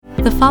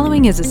The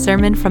following is a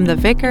sermon from the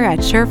vicar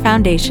at Sure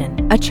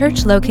Foundation, a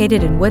church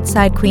located in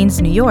Woodside, Queens,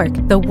 New York,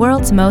 the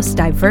world's most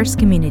diverse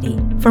community.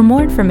 For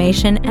more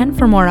information and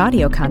for more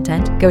audio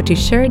content, go to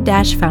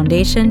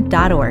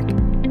sure-foundation.org. Grace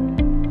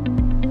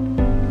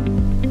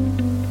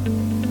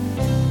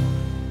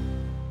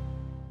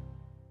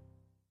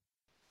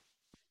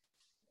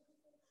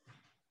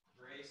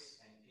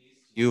and peace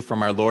to you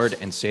from our Lord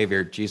and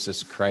Savior,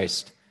 Jesus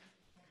Christ.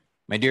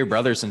 My dear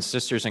brothers and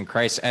sisters in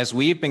Christ, as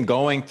we've been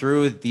going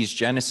through these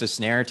Genesis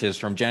narratives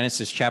from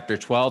Genesis chapter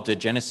 12 to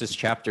Genesis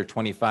chapter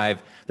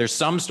 25, there's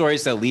some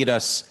stories that lead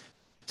us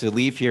to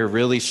leave here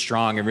really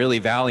strong and really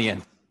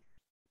valiant.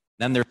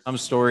 Then there's some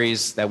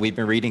stories that we've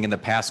been reading in the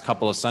past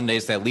couple of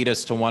Sundays that lead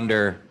us to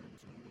wonder,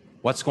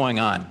 what's going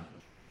on?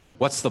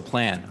 What's the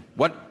plan?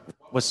 What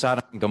was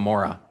Sodom and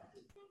Gomorrah?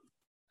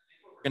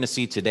 What we're going to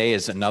see today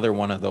is another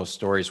one of those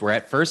stories where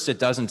at first it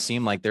doesn't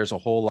seem like there's a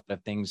whole lot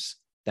of things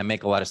that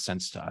make a lot of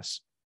sense to us.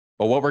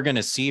 But what we're going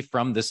to see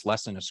from this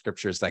lesson of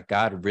scripture is that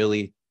God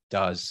really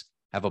does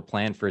have a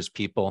plan for his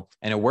people,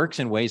 and it works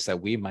in ways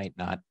that we might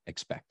not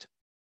expect.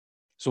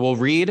 So we'll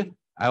read.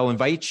 I'll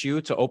invite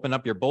you to open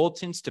up your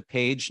bulletins to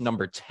page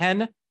number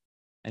 10.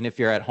 And if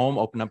you're at home,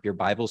 open up your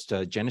Bibles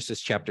to Genesis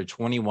chapter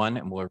 21,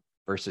 and we'll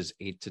verses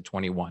 8 to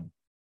 21.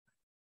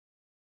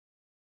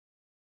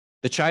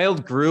 The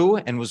child grew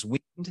and was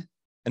weaned,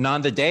 and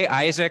on the day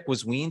Isaac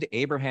was weaned,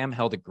 Abraham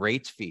held a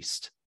great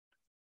feast.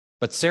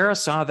 But Sarah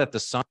saw that the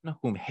son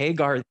whom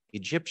Hagar the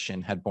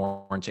Egyptian had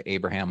born to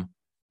Abraham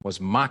was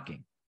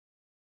mocking.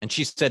 And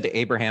she said to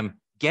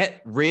Abraham,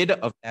 "Get rid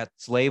of that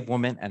slave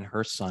woman and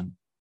her son,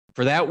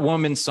 for that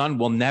woman's son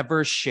will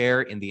never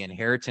share in the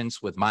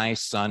inheritance with my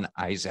son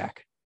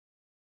Isaac."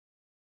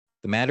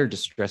 The matter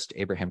distressed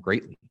Abraham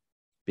greatly,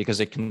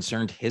 because it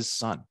concerned his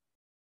son.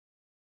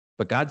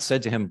 But God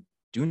said to him,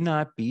 "Do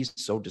not be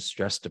so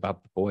distressed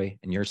about the boy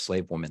and your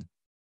slave woman.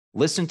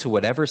 Listen to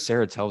whatever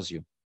Sarah tells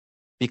you,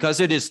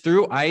 because it is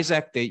through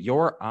Isaac that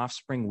your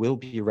offspring will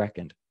be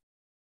reckoned.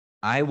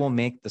 I will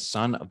make the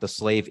son of the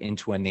slave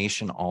into a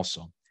nation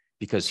also,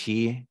 because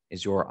he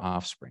is your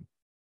offspring."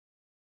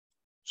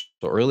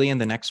 So early in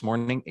the next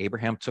morning,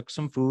 Abraham took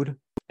some food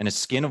and a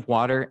skin of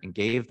water and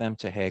gave them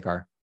to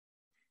Hagar.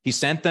 He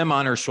sent them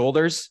on her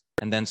shoulders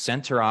and then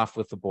sent her off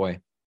with the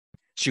boy.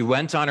 She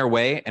went on her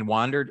way and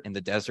wandered in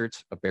the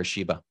desert of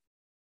Beersheba.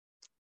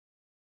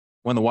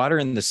 When the water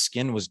in the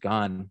skin was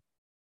gone,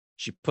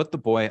 she put the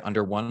boy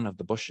under one of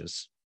the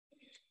bushes.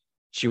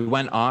 She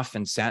went off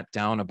and sat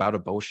down about a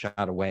bow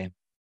shot away,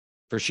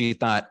 for she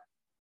thought,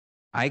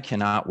 "I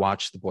cannot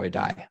watch the boy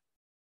die."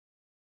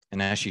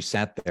 And as she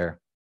sat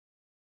there,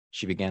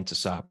 she began to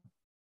sob.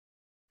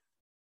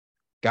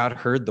 God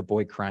heard the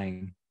boy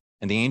crying,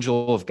 and the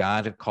angel of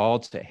God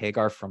called to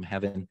Hagar from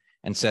heaven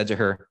and said to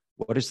her,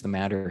 "What is the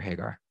matter,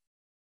 Hagar?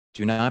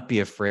 Do not be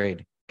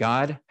afraid.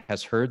 God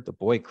has heard the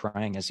boy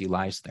crying as he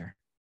lies there.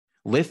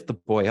 Lift the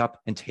boy up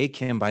and take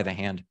him by the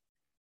hand,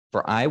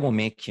 for I will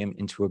make him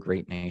into a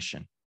great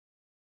nation."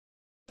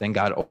 Then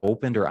God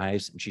opened her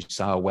eyes, and she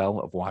saw a well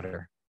of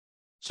water.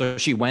 So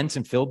she went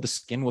and filled the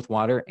skin with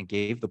water and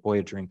gave the boy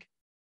a drink.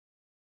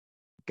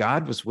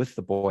 God was with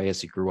the boy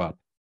as he grew up.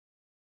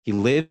 He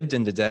lived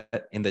in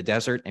the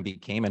desert and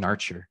became an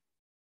archer.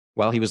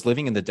 While he was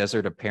living in the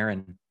desert of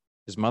Paran,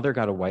 his mother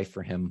got a wife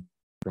for him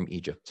from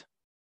Egypt.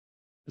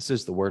 This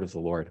is the word of the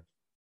Lord.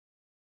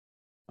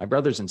 My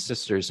brothers and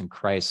sisters in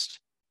Christ,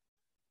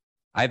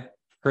 I've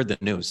heard the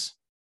news.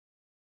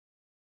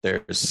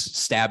 There's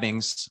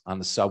stabbings on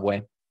the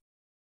subway.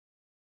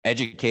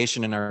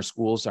 Education in our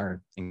schools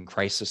are in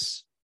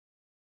crisis.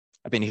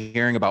 I've been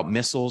hearing about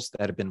missiles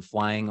that have been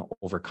flying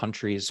over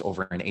countries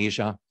over in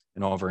Asia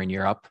and over in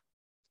Europe.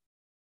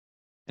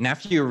 And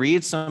after you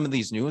read some of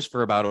these news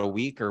for about a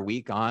week or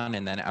week on,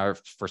 and then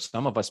for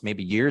some of us,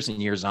 maybe years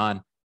and years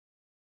on,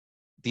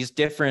 these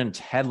different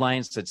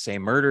headlines that say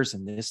murders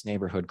in this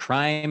neighborhood,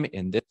 crime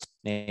in this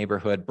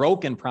neighborhood,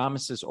 broken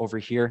promises over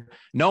here.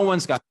 No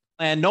one's got a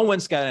plan. No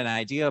one's got an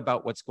idea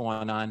about what's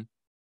going on.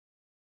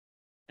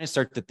 And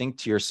start to think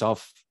to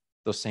yourself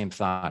those same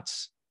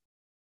thoughts.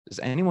 Does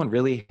anyone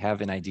really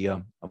have an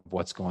idea of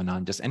what's going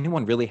on? Does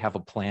anyone really have a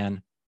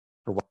plan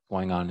for what's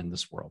going on in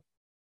this world?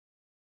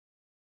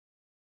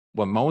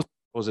 What Moses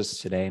poses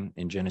today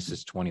in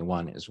Genesis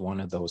 21 is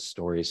one of those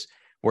stories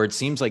where it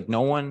seems like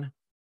no one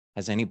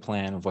has any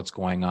plan of what's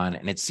going on.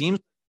 And it seems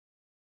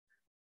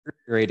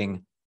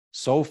deteriorating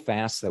so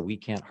fast that we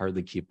can't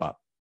hardly keep up.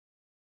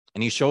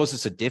 And he shows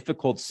us a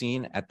difficult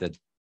scene at the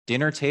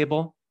dinner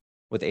table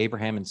with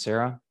Abraham and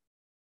Sarah,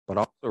 but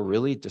also a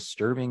really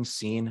disturbing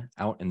scene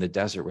out in the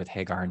desert with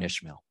Hagar and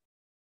Ishmael.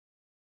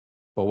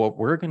 But what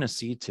we're going to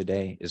see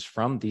today is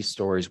from these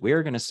stories,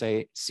 we're going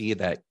to see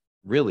that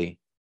really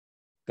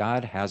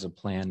God has a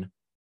plan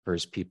for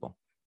his people.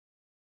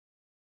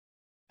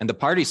 And the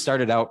party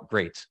started out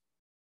great.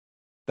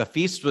 The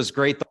feast was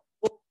great. The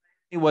whole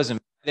family was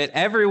invited.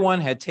 Everyone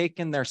had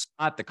taken their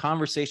spot. The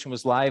conversation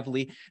was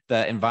lively.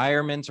 The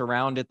environment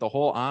around it, the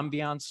whole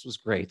ambiance was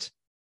great.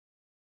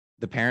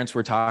 The parents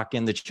were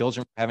talking, the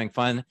children were having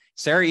fun.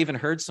 Sarah even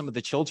heard some of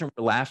the children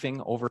were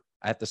laughing over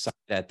at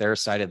their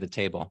side of the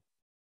table.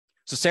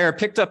 So Sarah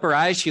picked up her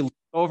eyes. She looked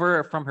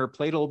over from her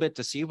plate a little bit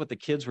to see what the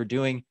kids were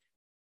doing.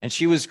 And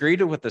she was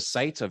greeted with the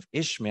sight of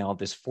Ishmael,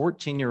 this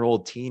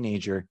 14-year-old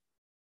teenager,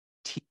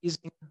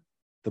 teasing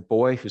the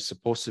boy who's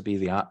supposed to be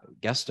the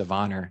guest of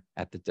honor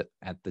at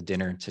the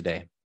dinner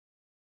today.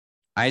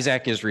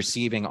 Isaac is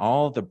receiving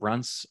all the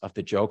brunts of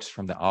the jokes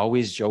from the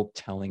always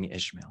joke-telling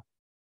Ishmael.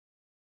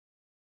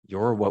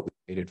 You're what we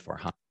waited for,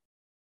 huh?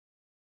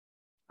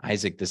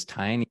 Isaac, this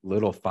tiny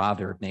little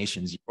father of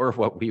nations, you're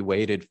what we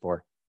waited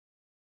for.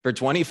 For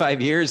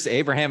 25 years,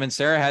 Abraham and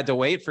Sarah had to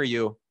wait for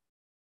you,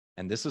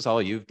 and this is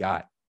all you've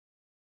got.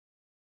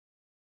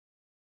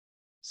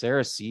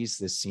 Sarah sees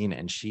this scene,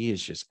 and she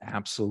is just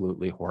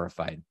absolutely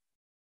horrified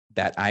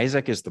that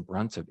Isaac is the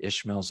brunt of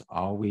Ishmael's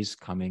always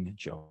coming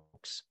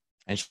jokes.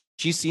 And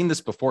she's seen this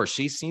before.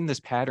 She's seen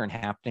this pattern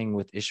happening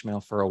with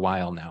Ishmael for a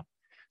while now.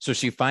 So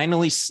she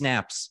finally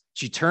snaps.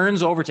 She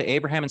turns over to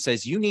Abraham and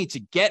says, you need to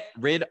get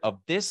rid of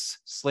this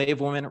slave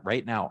woman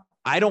right now.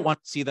 I don't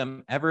want to see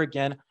them ever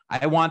again.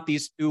 I want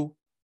these two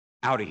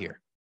out of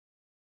here.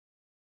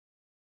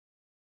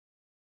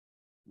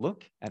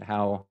 Look at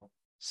how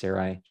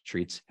Sarai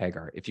treats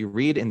Hagar. If you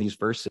read in these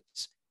verses,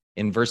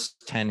 in verse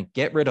 10,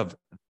 get rid of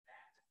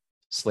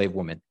slave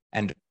woman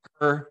and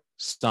her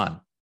son.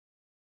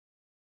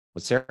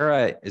 What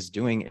Sarah is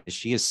doing is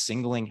she is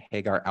singling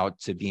Hagar out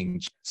to being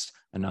just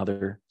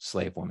another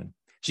slave woman.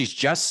 She's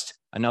just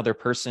another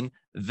person.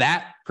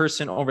 That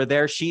person over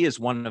there, she is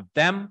one of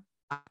them.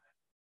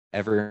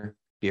 Ever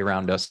be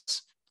around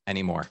us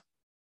anymore.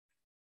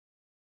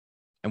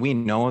 And we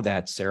know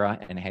that Sarah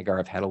and Hagar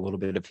have had a little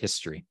bit of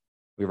history.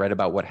 We read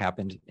about what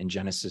happened in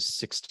Genesis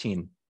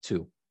 16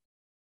 too.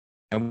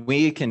 And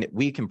we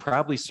can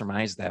probably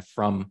surmise that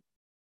from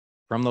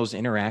those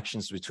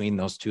interactions between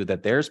those two,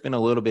 that there's been a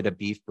little bit of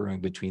beef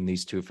brewing between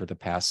these two for the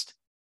past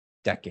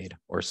decade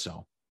or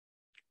so.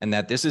 And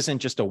that this isn't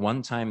just a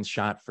one-time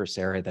shot for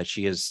Sarah, that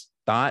she has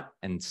thought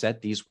and said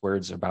these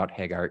words about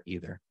Hagar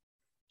either.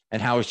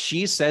 And how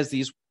she says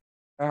these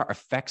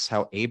affects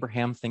how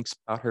Abraham thinks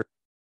about her,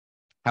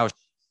 how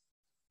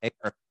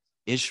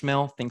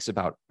Ishmael thinks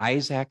about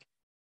Isaac,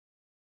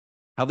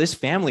 how this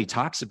family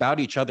talks about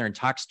each other and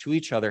talks to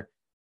each other.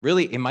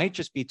 Really, it might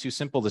just be too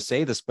simple to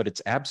say this, but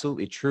it's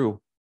absolutely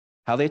true.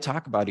 How they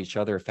talk about each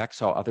other affects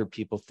how other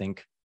people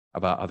think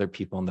about other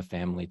people in the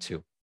family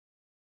too.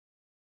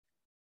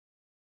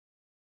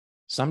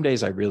 Some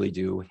days I really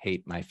do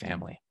hate my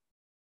family.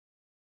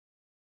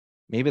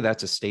 Maybe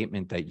that's a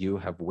statement that you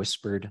have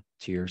whispered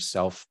to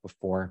yourself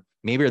before.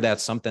 Maybe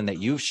that's something that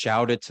you've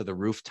shouted to the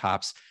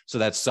rooftops so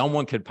that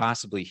someone could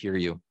possibly hear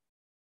you.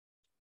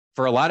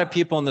 For a lot of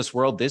people in this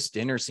world, this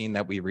dinner scene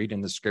that we read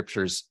in the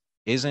scriptures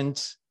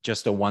isn't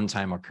just a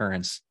one-time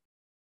occurrence.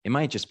 It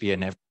might just be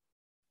a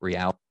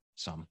reality for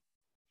some.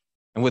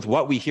 And with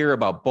what we hear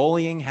about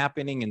bullying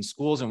happening in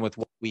schools, and with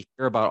what we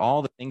hear about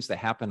all the things that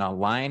happen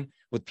online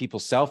with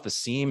people's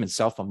self-esteem and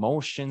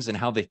self-emotions and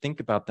how they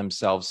think about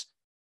themselves,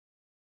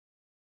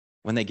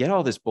 when they get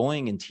all this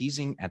bullying and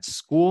teasing at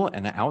school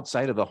and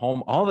outside of the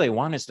home, all they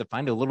want is to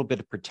find a little bit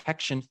of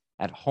protection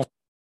at home.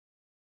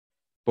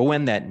 But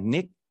when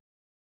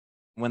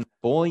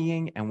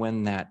bullying and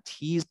when that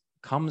tease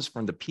comes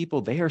from the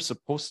people they are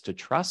supposed to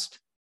trust,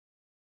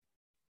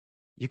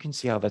 you can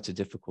see how that's a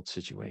difficult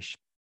situation.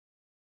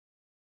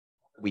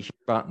 We hear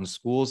about in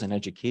schools and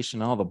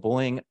education, all the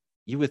bullying,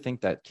 you would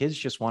think that kids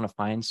just want to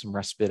find some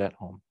respite at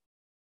home.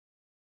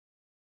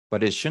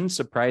 But it shouldn't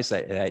surprise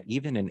that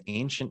even in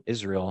ancient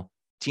Israel,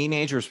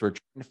 teenagers were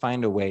trying to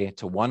find a way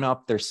to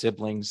one-up their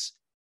siblings,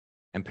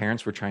 and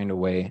parents were trying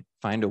to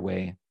find a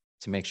way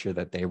to make sure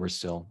that they were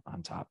still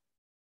on top.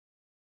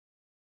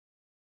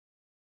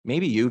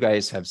 Maybe you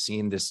guys have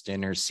seen this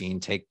dinner scene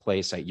take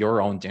place at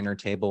your own dinner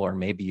table, or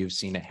maybe you've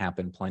seen it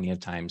happen plenty of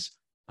times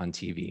on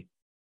TV.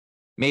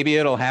 Maybe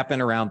it'll happen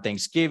around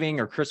Thanksgiving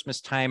or Christmas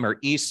time or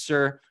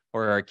Easter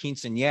or a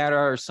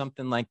quinceañera or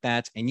something like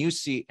that. And you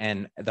see,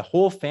 and the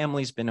whole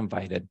family's been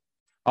invited.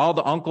 All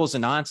the uncles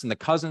and aunts and the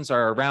cousins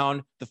are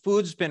around. The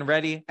food's been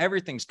ready.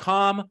 Everything's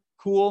calm,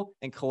 cool,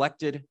 and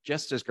collected,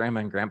 just as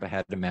Grandma and Grandpa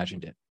had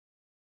imagined it.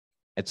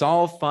 It's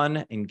all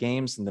fun and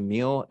games, and the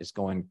meal is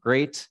going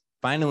great.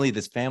 Finally,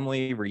 this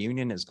family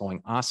reunion is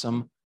going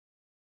awesome,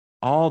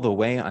 all the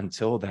way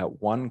until that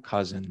one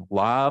cousin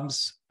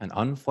lobs an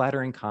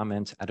unflattering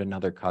comment at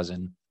another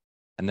cousin,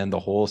 and then the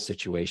whole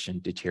situation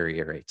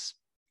deteriorates.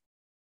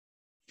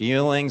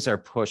 Feelings are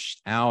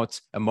pushed out,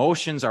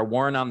 emotions are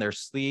worn on their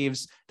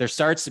sleeves. There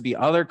starts to be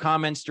other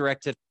comments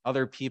directed at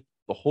other people.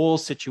 The whole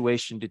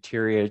situation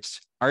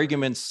deteriorates.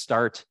 Arguments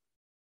start.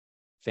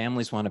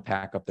 Families want to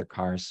pack up their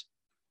cars,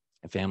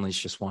 and families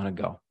just want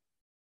to go.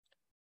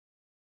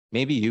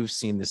 Maybe you've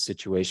seen this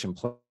situation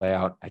play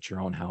out at your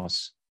own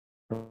house.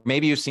 Or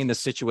maybe you've seen this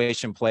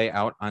situation play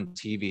out on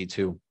TV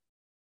too.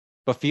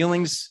 But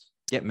feelings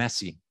get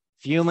messy.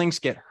 Feelings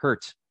get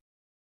hurt.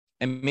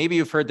 And maybe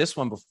you've heard this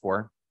one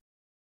before,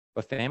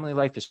 but family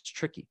life is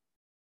tricky.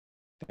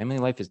 Family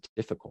life is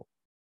difficult.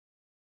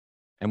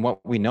 And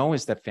what we know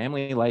is that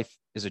family life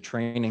is a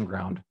training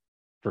ground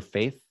for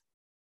faith,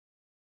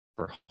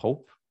 for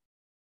hope,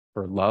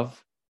 for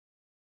love,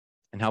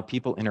 and how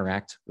people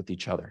interact with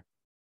each other.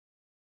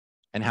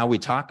 And how we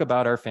talk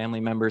about our family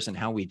members and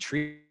how we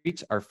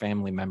treat our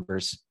family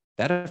members,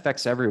 that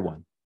affects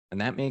everyone,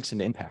 and that makes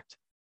an impact.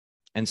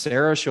 And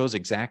Sarah shows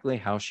exactly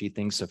how she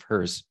thinks of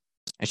hers.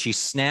 And she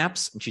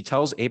snaps and she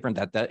tells Abram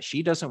that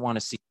she doesn't want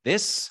to see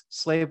this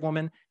slave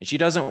woman, and she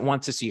doesn't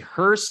want to see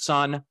her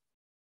son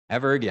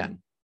ever again.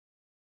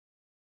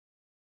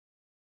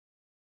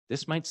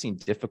 This might seem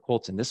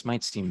difficult and this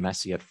might seem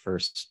messy at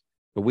first,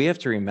 but we have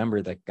to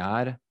remember that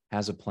God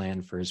has a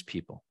plan for his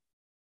people.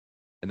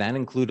 And that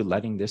included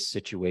letting this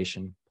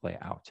situation play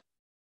out.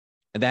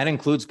 And that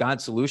includes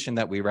God's solution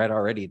that we read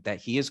already,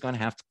 that he is going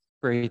to have to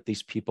separate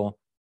these people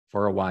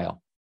for a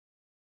while.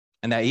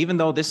 And that even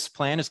though this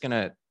plan is going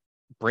to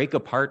break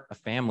apart a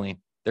family,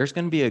 there's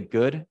going to be a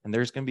good and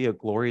there's going to be a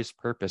glorious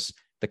purpose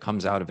that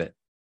comes out of it.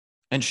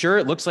 And sure,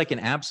 it looks like an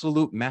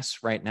absolute mess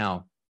right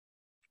now,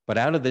 but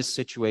out of this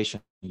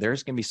situation,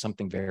 there's going to be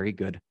something very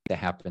good that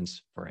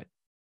happens for it.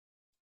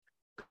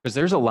 Because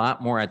there's a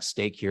lot more at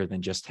stake here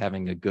than just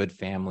having a good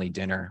family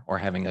dinner or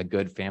having a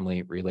good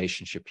family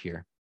relationship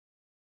here.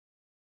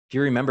 If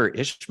you remember,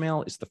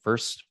 Ishmael is the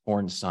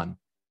firstborn son.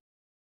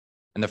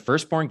 And the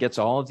firstborn gets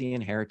all of the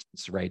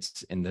inheritance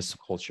rights in this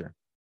culture,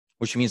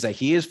 which means that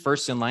he is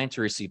first in line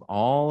to receive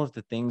all of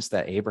the things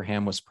that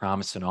Abraham was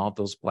promised and all of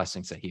those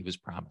blessings that he was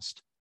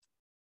promised.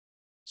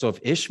 So if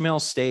Ishmael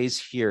stays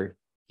here,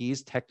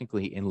 he's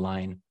technically in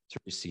line to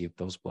receive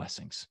those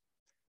blessings.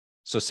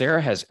 So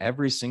Sarah has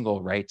every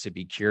single right to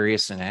be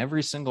curious and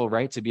every single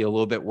right to be a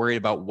little bit worried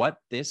about what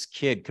this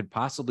kid could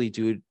possibly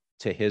do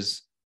to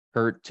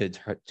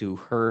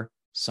her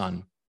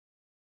son,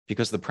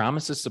 because the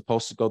promise is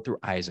supposed to go through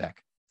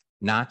Isaac,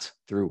 not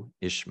through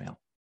Ishmael.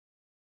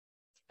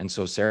 And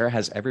so Sarah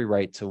has every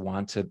right to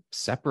want to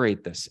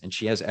separate this, and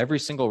she has every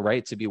single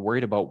right to be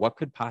worried about what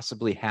could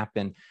possibly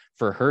happen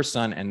for her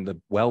son and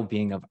the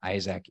well-being of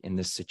Isaac in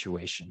this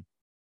situation.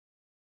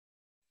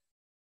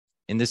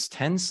 In this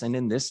tense and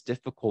in this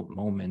difficult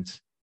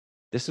moment,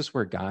 this is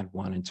where God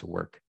wanted to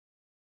work.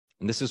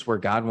 And this is where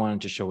God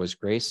wanted to show his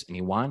grace, and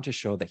he wanted to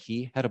show that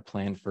he had a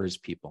plan for his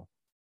people.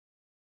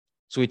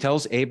 So he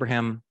tells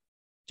Abraham,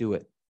 do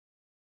it.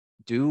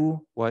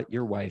 Do what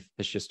your wife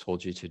has just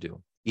told you to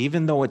do.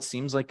 Even though it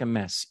seems like a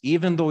mess,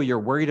 even though you're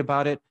worried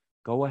about it,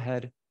 go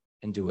ahead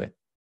and do it.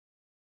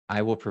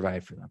 I will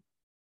provide for them.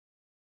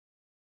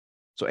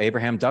 So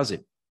Abraham does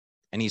it.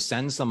 And he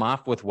sends them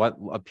off with what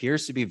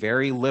appears to be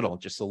very little,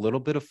 just a little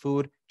bit of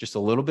food, just a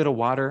little bit of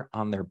water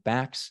on their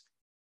backs.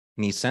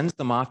 And he sends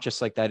them off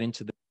just like that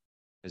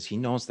because he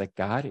knows that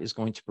God is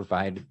going to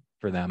provide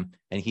for them.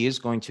 And he is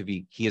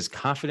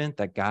confident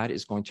that God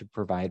is going to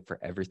provide for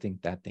everything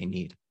that they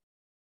need.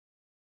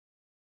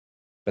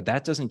 But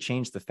that doesn't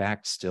change the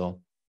fact still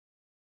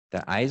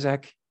that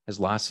Isaac has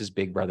lost his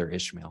big brother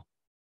Ishmael.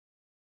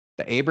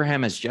 That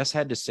Abraham has just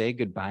had to say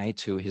goodbye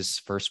to his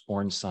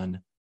firstborn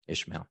son,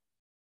 Ishmael.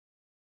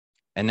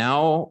 And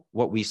now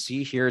what we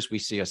see here is we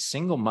see a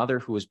single mother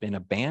who has been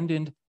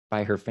abandoned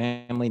by her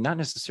family, not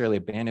necessarily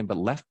abandoned, but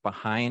left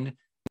behind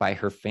by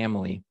her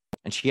family.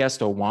 And she has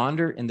to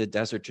wander in the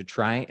desert to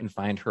try and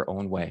find her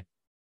own way.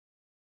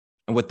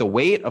 And with the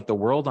weight of the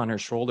world on her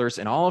shoulders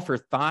and all of her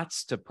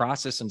thoughts to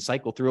process and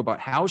cycle through about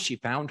how she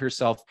found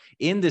herself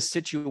in this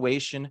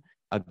situation,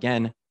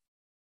 again,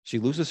 she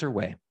loses her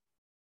way.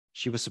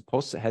 She was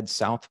supposed to head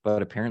south,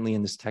 but apparently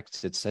in this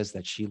text, it says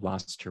that she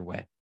lost her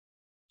way.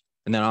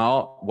 And then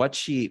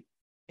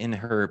in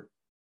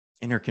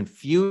her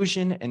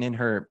confusion and in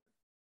her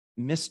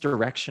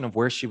misdirection of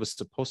where she was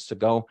supposed to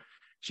go,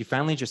 she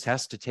finally just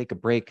has to take a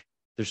break.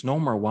 There's no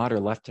more water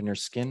left in her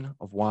skin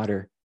of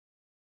water.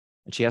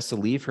 And she has to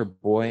leave her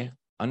boy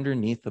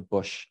underneath a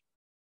bush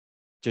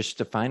just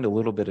to find a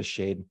little bit of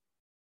shade.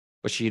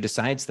 But she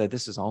decides that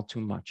this is all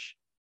too much.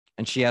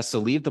 And she has to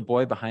leave the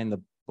boy behind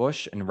the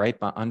bush and right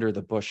under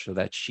the bush so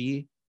that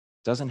she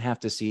doesn't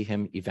have to see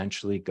him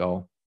eventually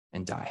go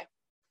and die.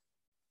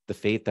 The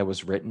fate that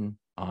was written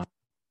on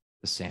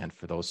the sand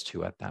for those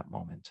two at that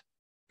moment.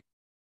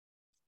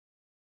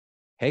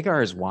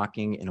 Hagar is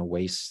walking in a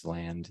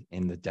wasteland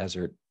in the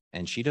desert,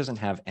 and she doesn't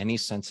have any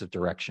sense of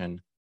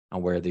direction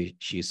on where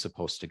she's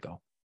supposed to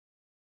go.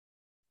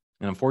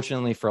 And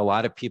unfortunately, for a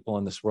lot of people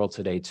in this world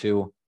today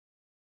too,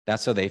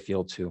 that's how they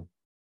feel too.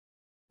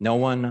 No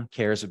one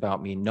cares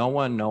about me. No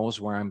one knows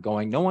where I'm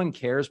going. No one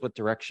cares what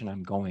direction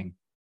I'm going.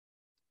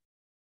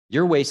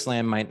 Your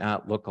wasteland might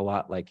not look a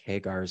lot like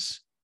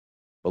Hagar's,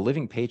 but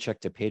living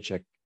paycheck to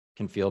paycheck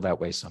can feel that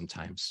way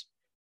sometimes.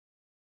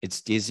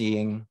 It's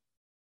dizzying,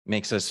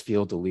 makes us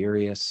feel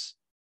delirious.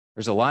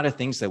 There's a lot of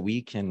things that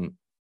we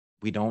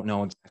don't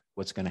know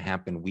what's going to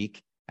happen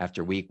week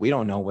after week. We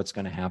don't know what's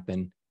going to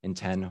happen in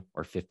 10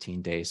 or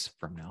 15 days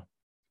from now.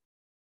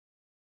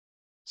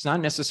 It's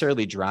not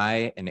necessarily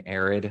dry and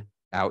arid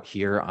out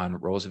here on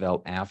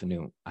Roosevelt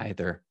Avenue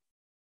either.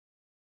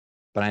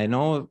 But I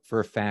know for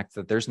a fact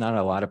that there's not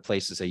a lot of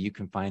places that you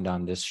can find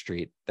on this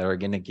street that are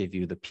going to give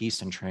you the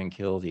peace and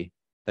tranquility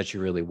that you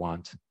really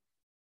want.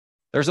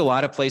 There's a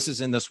lot of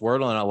places in this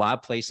world and a lot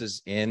of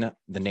places in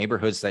the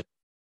neighborhoods that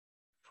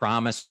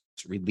promise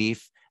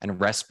relief and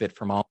respite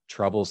from all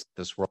troubles of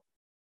this world.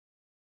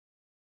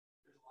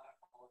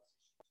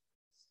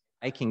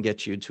 I can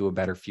get you to a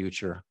better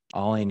future.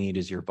 All I need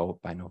is your vote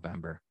by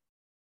November.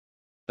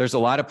 There's a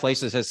lot of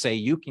places that say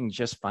you can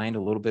just find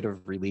a little bit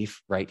of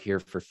relief right here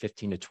for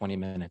 15 to 20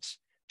 minutes.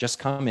 Just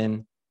come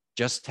in,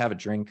 just have a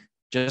drink,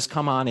 just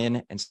come on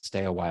in and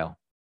stay a while.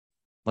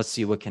 Let's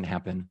see what can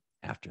happen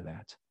after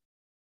that.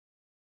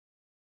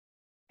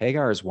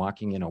 Hagar is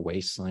walking in a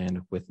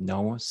wasteland with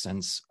no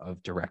sense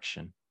of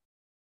direction.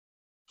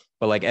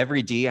 But like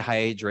every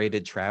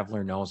dehydrated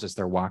traveler knows as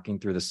they're walking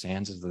through the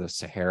sands of the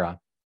Sahara,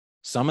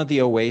 some of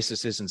the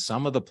oases and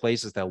some of the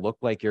places that look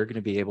like you're going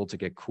to be able to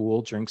get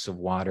cool drinks of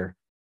water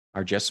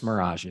are just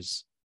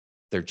mirages.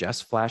 They're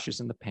just flashes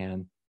in the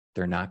pan.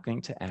 They're not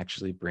going to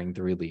actually bring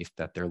the relief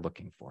that they're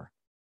looking for.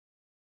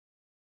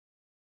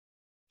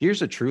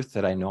 Here's a truth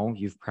that I know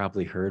you've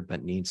probably heard,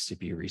 but needs to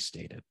be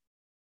restated.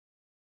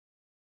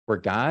 Where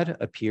God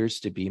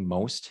appears to be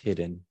most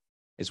hidden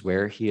is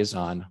where he is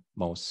on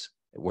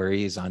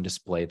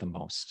display the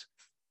most.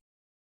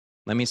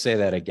 Let me say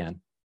that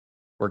again.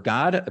 Where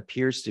God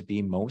appears to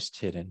be most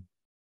hidden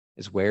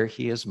is where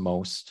he is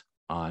most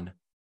on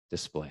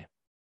display.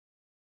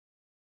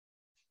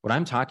 What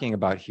I'm talking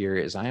about here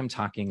is I am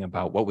talking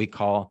about what we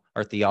call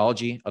our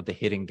theology of the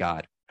hidden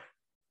God,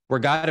 where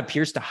God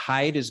appears to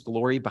hide his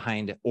glory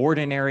behind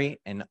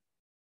ordinary and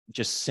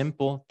just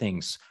simple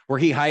things, where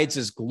he hides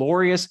his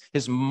glorious,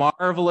 his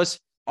marvelous,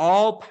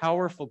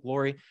 all-powerful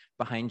glory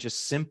behind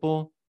just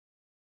simple,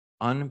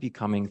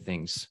 unbecoming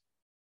things,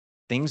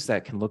 things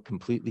that can look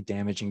completely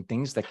damaging,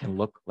 things that can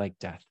look like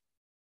death.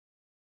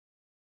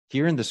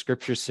 Here in the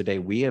scriptures today,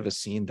 we have a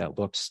scene that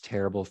looks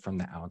terrible from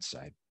the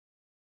outside.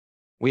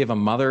 We have a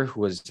mother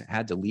who has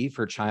had to leave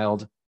her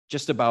child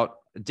just about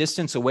a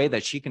distance away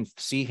that she can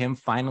see him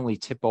finally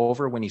tip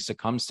over when he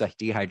succumbs to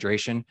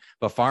dehydration,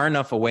 but far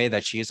enough away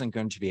that she isn't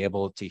going to be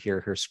able to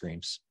hear her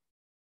screams.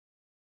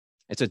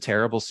 It's a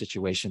terrible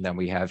situation that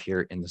we have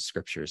here in the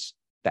scriptures.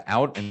 The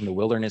out in the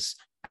wilderness,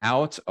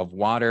 out of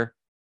water,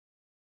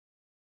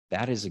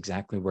 that is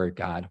exactly where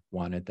God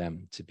wanted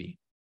them to be,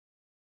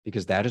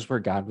 because that is where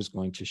God was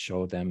going to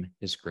show them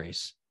his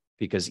grace.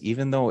 Because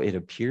even though it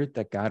appeared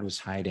that God was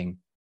hiding,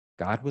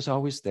 God was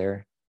always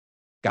there,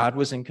 God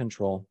was in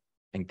control,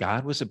 and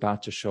God was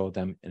about to show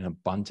them an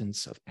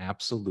abundance of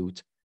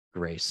absolute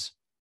grace.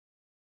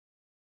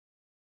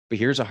 But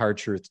here's a hard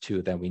truth,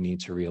 too, that we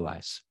need to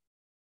realize.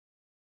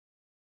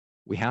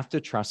 We have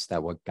to trust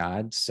that what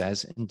God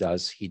says and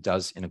does, he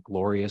does in a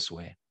glorious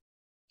way,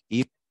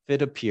 even if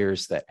it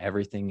appears that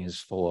everything is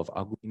full of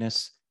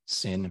ugliness,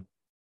 sin,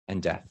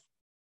 and death.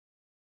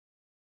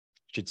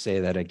 I should say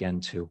that again,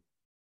 too.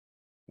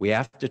 We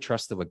have to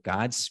trust that what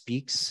God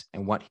speaks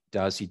and what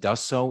he does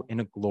so in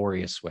a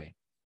glorious way,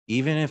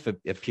 even if it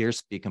appears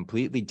to be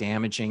completely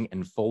damaging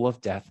and full of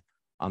death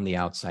on the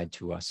outside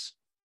to us.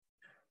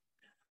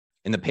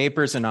 In the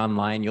papers and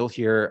online, you'll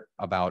hear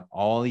about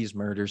all these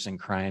murders and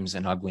crimes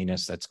and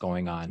ugliness that's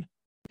going on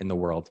in the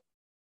world.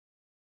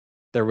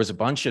 There was a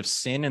bunch of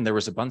sin and there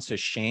was a bunch of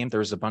shame. There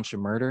was a bunch of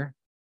murder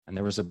and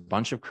there was a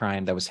bunch of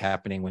crime that was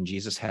happening when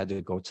Jesus had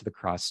to go to the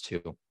cross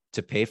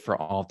to pay for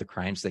all of the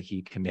crimes that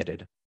he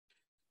committed.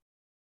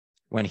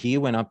 When he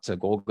went up to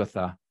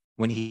Golgotha,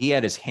 when he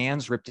had his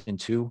hands ripped in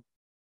two,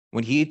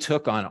 when he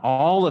took on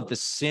all of the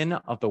sin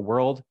of the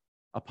world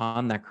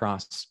upon that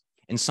cross,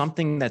 and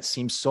something that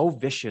seems so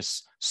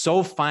vicious,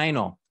 so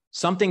final,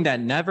 something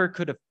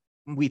that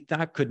we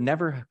thought could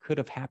never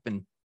have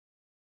happened.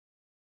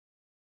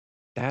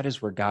 That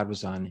is where God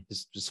was on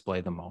his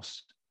display the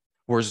most,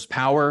 where his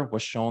power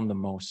was shown the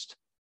most,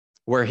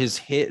 where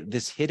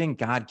this hidden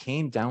God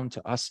came down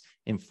to us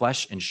in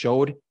flesh and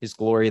showed his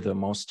glory the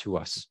most to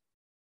us.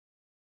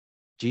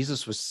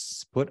 Jesus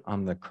was put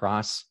on the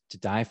cross to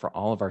die for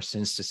all of our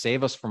sins, to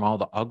save us from all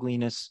the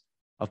ugliness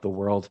of the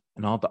world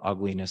and all the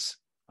ugliness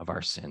of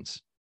our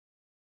sins.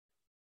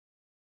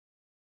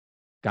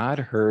 God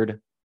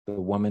heard the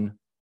woman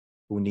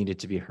who needed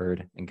to be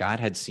heard, and God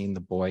had seen the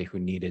boy who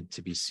needed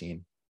to be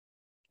seen.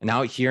 And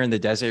out here in the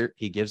desert,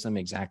 he gives them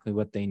exactly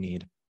what they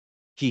need.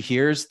 He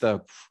hears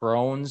the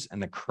groans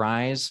and the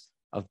cries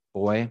of the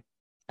boy,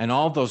 and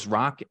all those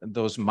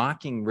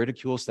mocking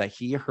ridicules that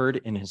he heard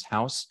in his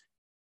house.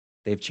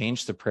 They've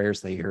changed the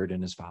prayers they heard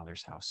in his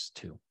father's house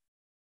too.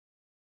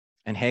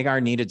 And Hagar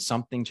needed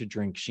something to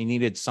drink. She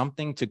needed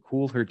something to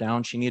cool her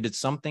down. She needed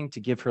something to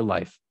give her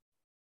life.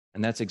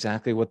 And that's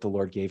exactly what the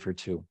Lord gave her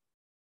too.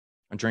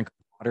 A drink of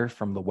water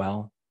from the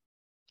well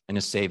and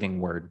a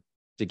saving word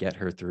to get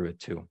her through it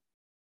too.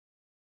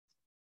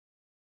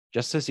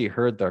 Just as he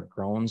heard the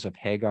groans of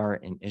Hagar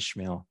and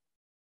Ishmael,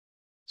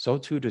 so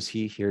too does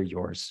he hear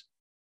yours.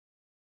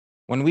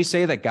 When we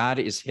say that God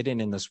is hidden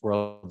in this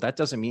world, that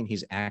doesn't mean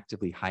he's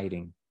actively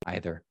hiding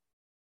either.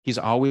 He's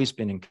always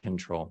been in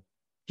control.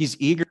 He's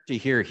eager to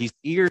hear. He's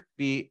eager to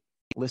be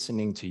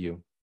listening to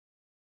you.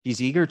 He's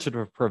eager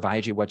to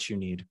provide you what you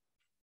need.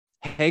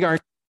 Hagar,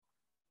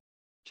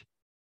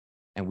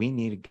 And we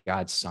need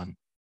God's Son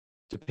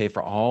to pay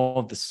for all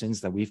of the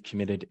sins that we've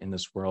committed in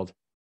this world.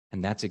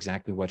 And that's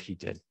exactly what he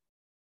did.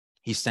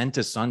 He sent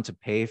his Son to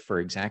pay for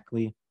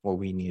exactly what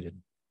we needed.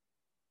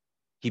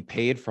 He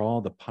paid for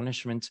all the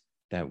punishment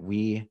that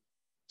we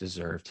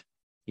deserved.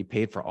 He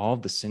paid for all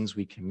of the sins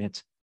we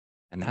commit.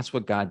 And that's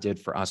what God did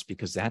for us,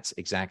 because that's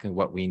exactly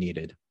what we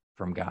needed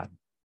from God.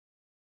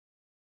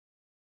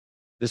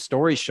 This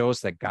story shows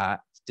that God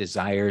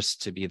desires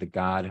to be the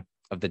God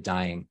of the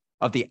dying,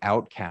 of the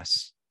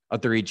outcasts,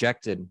 of the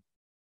rejected,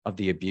 of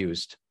the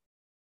abused,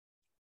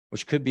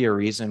 which could be a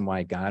reason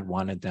why God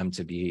wanted them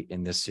to be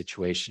in this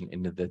situation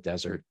into the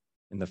desert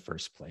in the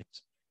first place.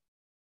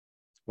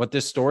 What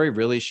this story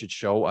really should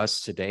show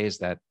us today is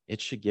that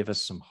it should give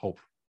us some hope,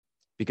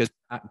 because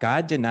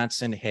God did not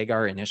send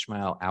Hagar and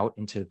Ishmael out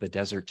into the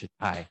desert to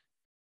die,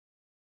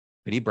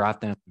 but he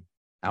brought them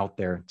out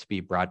there to be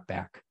brought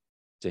back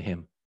to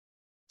him,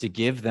 to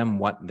give them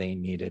what they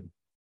needed,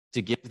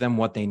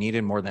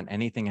 more than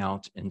anything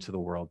else into the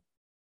world.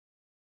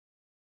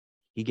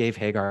 He gave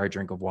Hagar a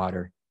drink of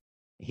water.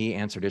 He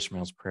answered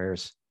Ishmael's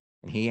prayers,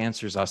 and he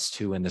answers us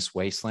too in this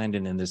wasteland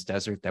and in this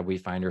desert that we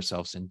find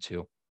ourselves into.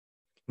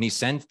 And he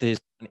sent this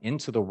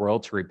into the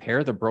world to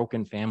repair the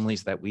broken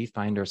families that we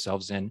find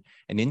ourselves in,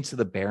 and into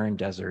the barren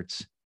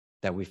deserts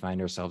that we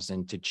find ourselves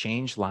in, to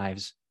change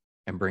lives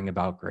and bring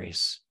about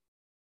grace.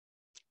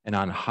 And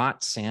on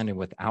hot sand and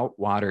without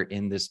water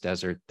in this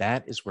desert,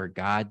 that is where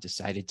God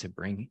decided to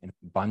bring an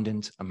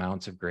abundant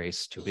amount of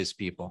grace to his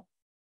people.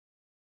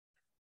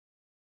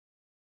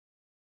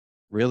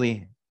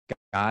 Really,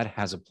 God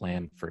has a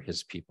plan for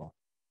his people.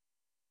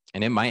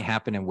 And it might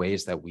happen in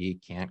ways that we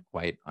can't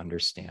quite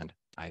understand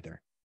either.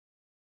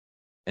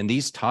 And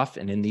these tough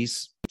and in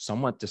these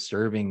somewhat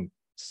disturbing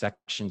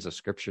sections of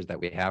scripture that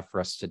we have for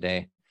us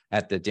today,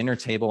 at the dinner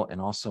table and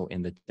also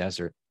in the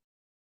desert,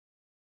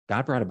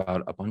 God brought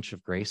about a bunch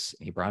of grace,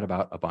 and he brought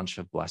about a bunch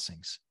of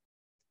blessings.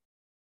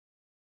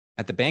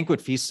 At the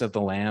banquet feast of the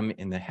Lamb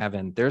in the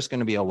heaven, there's going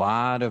to be a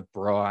lot of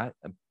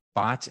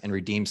bought and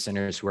redeemed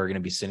sinners who are going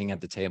to be sitting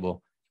at the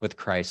table with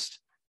Christ.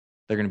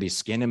 They're going to be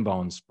skin and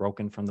bones,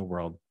 broken from the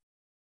world.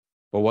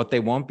 But what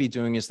they won't be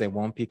doing is they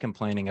won't be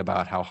complaining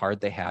about how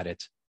hard they had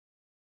it.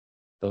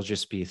 They'll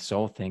just be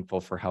so thankful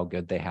for how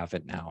good they have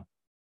it now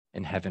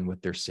in heaven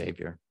with their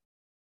Savior,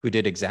 who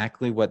did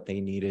exactly what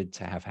they needed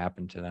to have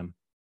happen to them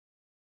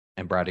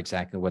and brought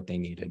exactly what they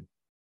needed,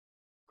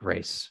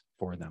 grace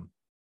for them.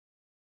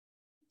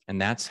 And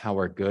that's how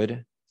our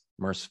good,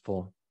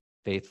 merciful,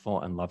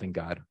 faithful, and loving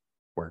God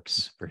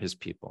works for his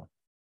people.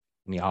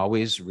 And he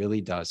always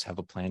really does have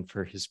a plan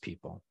for his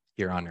people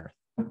here on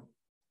earth.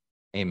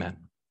 Amen.